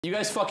You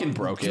guys fucking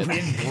broke it. We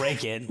didn't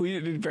break it. We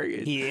didn't break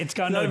it. It's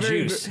got no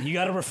juice. You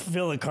got to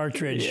refill the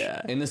cartridge.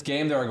 Yeah. In this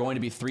game, there are going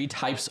to be 3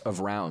 types of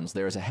rounds.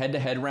 There is a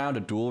head-to-head round, a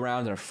duel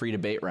round, and a free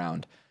debate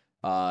round.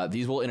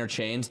 These will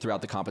interchange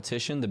throughout the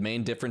competition. The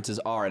main differences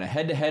are, in a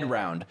head-to-head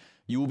round,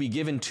 you will be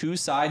given 2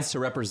 sides to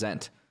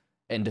represent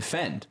and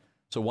defend.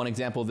 So one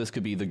example of this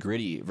could be The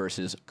Gritty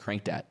versus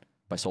Cranked At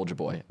by Soulja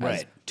Boy.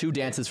 Right. 2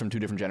 dances from 2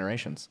 different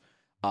generations.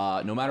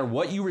 No matter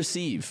what you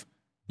receive,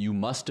 you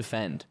must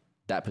defend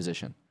that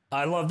position.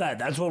 I love that.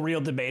 That's what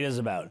real debate is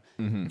about.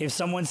 If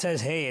someone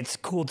says, hey, it's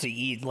cool to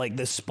eat like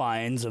the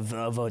spines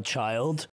of a child,